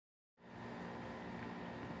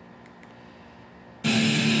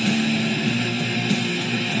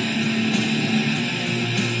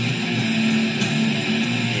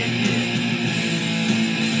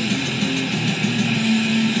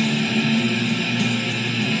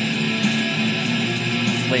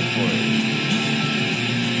Wait for it.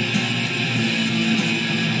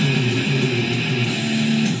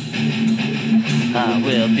 I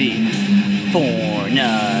will be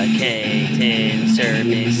fornicating,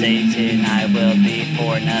 serving Satan. I will be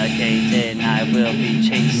fornicating. I will be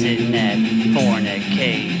chasing that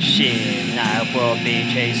fornication. I will be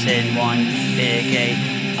chasing one big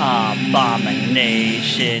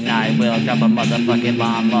abomination. I will drop a motherfucking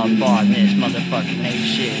bomb up on this motherfucking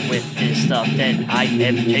nation with this stuff that I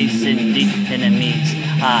am chasing the enemies.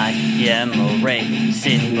 I am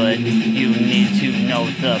erasing, but you need to know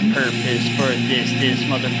the purpose for this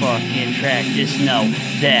motherfucking track. Just know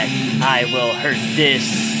that I will hurt this.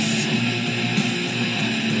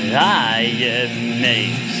 I am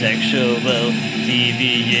a sexual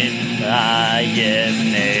deviant. I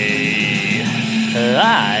am a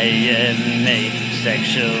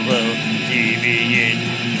sexual deviant.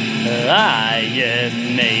 I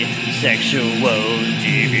am a sexual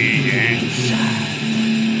deviant.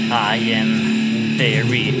 I am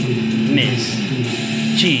very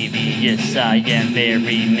mischievous. I am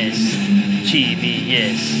very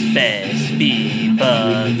mischievous. Best be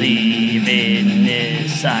believe in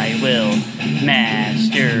this. I will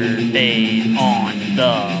masturbate on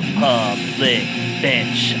the public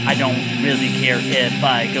bench. I don't really care if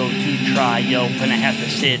I go to trial when I have to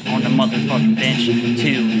sit on the motherfucking bench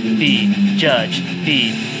to be judged,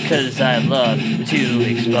 because I love to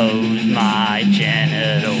expose my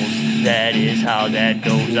genitals. That is how that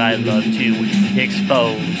goes. I love to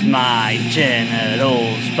expose my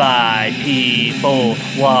genitals by people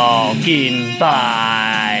walking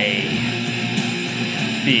by,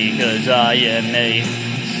 because I am a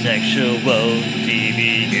sexual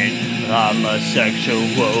deviant. I'm a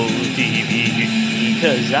sexual deviant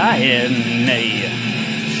because I am a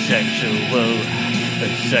sexual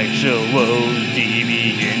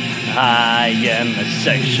deviant. I am a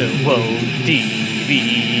sexual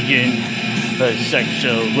deviant. A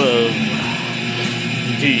sexual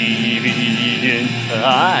deviant.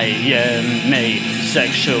 I am a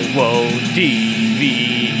sexual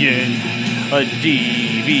deviant. A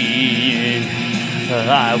deviant.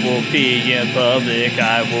 I will be in public,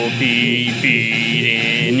 I will be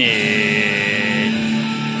beating it.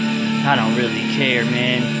 I don't really care,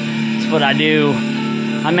 man. It's what I do.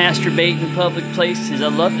 I masturbate in public places. I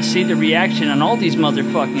love to see the reaction on all these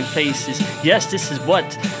motherfucking faces. Yes, this is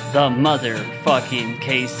what the motherfucking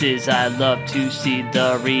case is. I love to see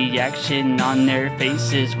the reaction on their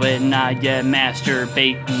faces when I am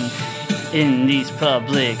masturbating in these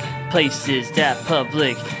public places. That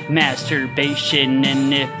public masturbation,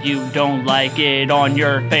 and if you don't like it on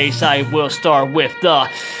your face, I will start with the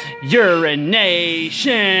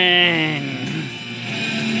urination,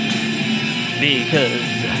 because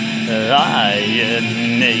I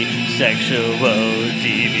am a sexual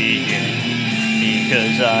deviant,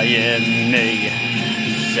 because I am a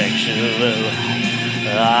sexual,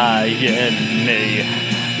 I am a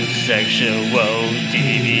sexual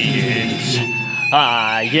deviant.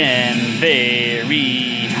 I am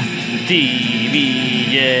very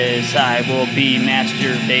devious. I will be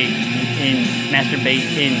masturbating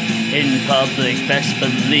in public. Best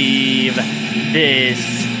believe this.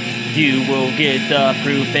 You will get the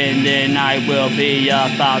proof, and then I will be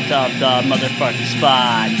up out of the motherfucking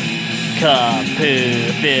spot.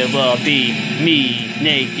 Kapoof, it will be me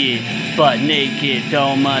naked, but naked,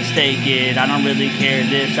 don't mistake it. I don't really care,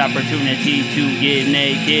 this opportunity to get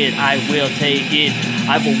naked, I will take it.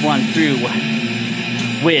 I will run through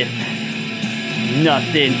with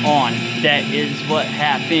nothing on. That is what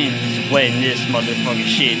happens when this motherfucking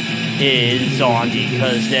shit is on,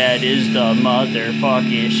 because that is the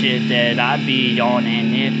motherfucking shit that I be on.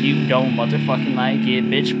 And if you don't motherfucking like it,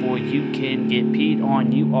 bitch boy, you can get peed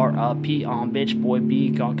on. You are a pee on, bitch boy, be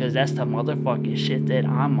gone, because that's the motherfucking shit that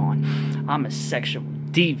I'm on. I'm a sexual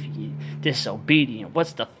deviant, disobedient.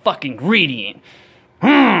 What's the fucking ingredient?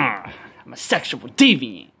 I'm a sexual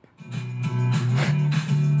deviant.